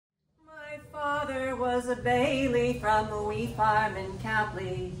was a bailie from a wee farm in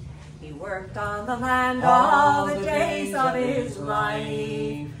Capley. He worked on the land all the days of his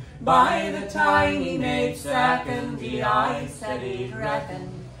life. By the time he made second, I said he'd reckon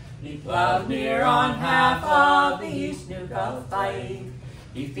he ploughed near on half of the East Neuk of Fife.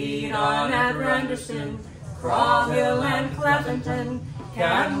 He feed on at Renderson, Crawhill and Cleventon,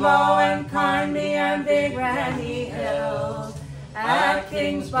 Camlow and Carnby and Big Ranny Hill. At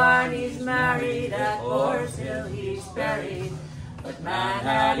Kingsbarn he's married, at Horse Hill he's buried. But man,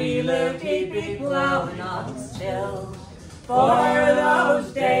 had he lived, he'd be plowing on still. For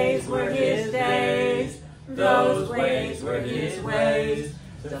those days were his days, those ways were his ways,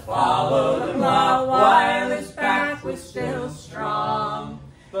 to follow the plow while his back was still strong.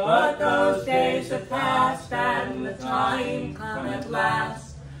 But those days have passed and the time come at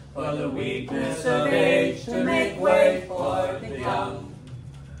last for the weakness of age to make way for the young.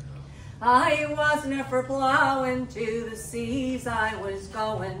 I wasn't for plowing to the seas, I was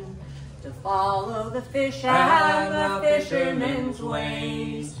going to follow the fish and the fishermen's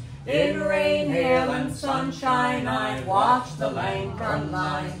ways. In rain, hail, and sunshine, I'd watch the line run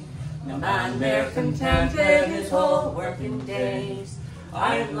line. No man there contented his whole working days.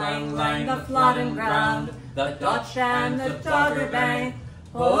 I'd line the flooding ground, the Dutch and the Dogger Bank,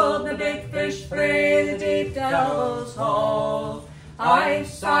 pulled the big fish free the deep Devil's Hole. I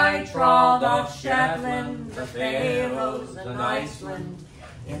side-trawled off Shetland, the Faroes and Iceland,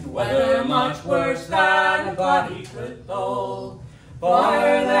 in weather much worse than a body could thole. For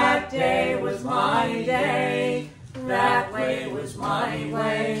that day was my day, that way was my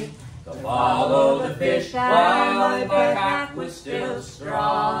way, to follow the fish while my back was still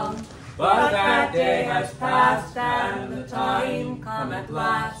strong. But that day has passed and the time come at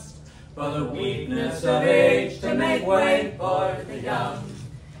last for the weakness of age to make way for the young.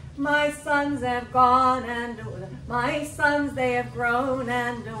 My sons have gone and my sons they have grown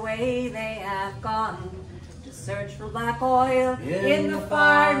and away they have gone to search for black oil in the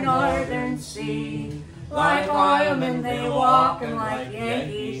far northern sea. Like oilmen they walk and like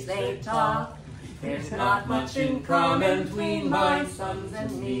Yankees they talk. There's not much in common between my sons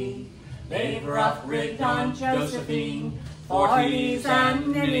and me. They've rough-rigged on Josephine, Forties and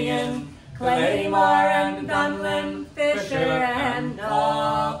Ninian, Claymore and Dunlin, Fisher and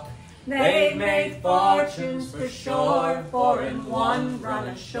Dock. They've made fortunes for sure, 4 in 1 run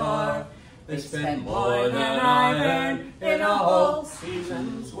ashore. They spend more than I earned in a whole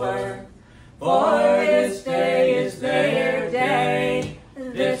season's work. For this day is their day,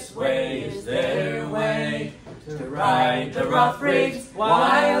 this way is their way, to ride the rough rigs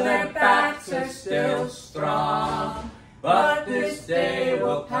while their backs are still strong. But this day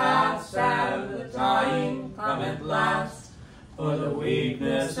will pass and the time come at last for the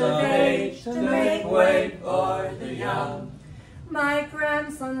weakness of age to make way for the young. My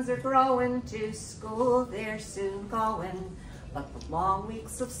grandsons are growing to school, they're soon going, but the long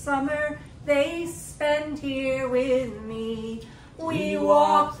weeks of summer they spend here with me. We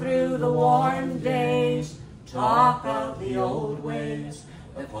walk through the warm days, talk of the old ways,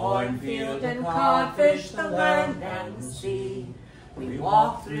 the cornfield and codfish, the land and the sea. We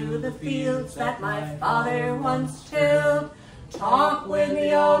walk through the fields that my father once tilled, talk with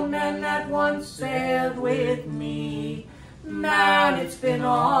the old men that once sailed with me. Man, it's been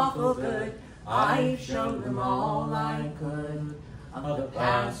awful good, I've shown them all I could, of the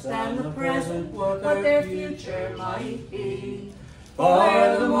past and the present, what their future might be.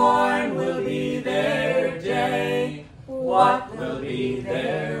 For the morn will be their day, what will be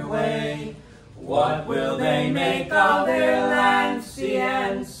their way? What will they make of their land, sea,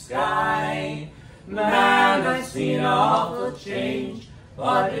 and sky? Man, I've seen an awful change,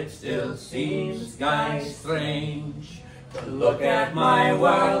 but it still seems strange to look at my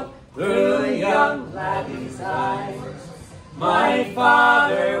world through a young laddie's eyes. My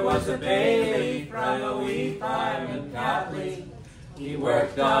father was a bailey from a wee farm in Capley. He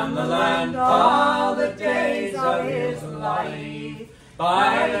worked on the land all the days of his life.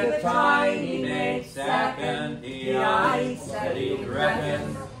 By the time he made second, I said he'd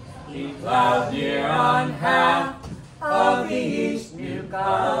reckon he plowed near on half of the East Neuk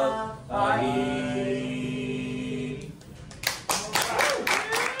of Fife.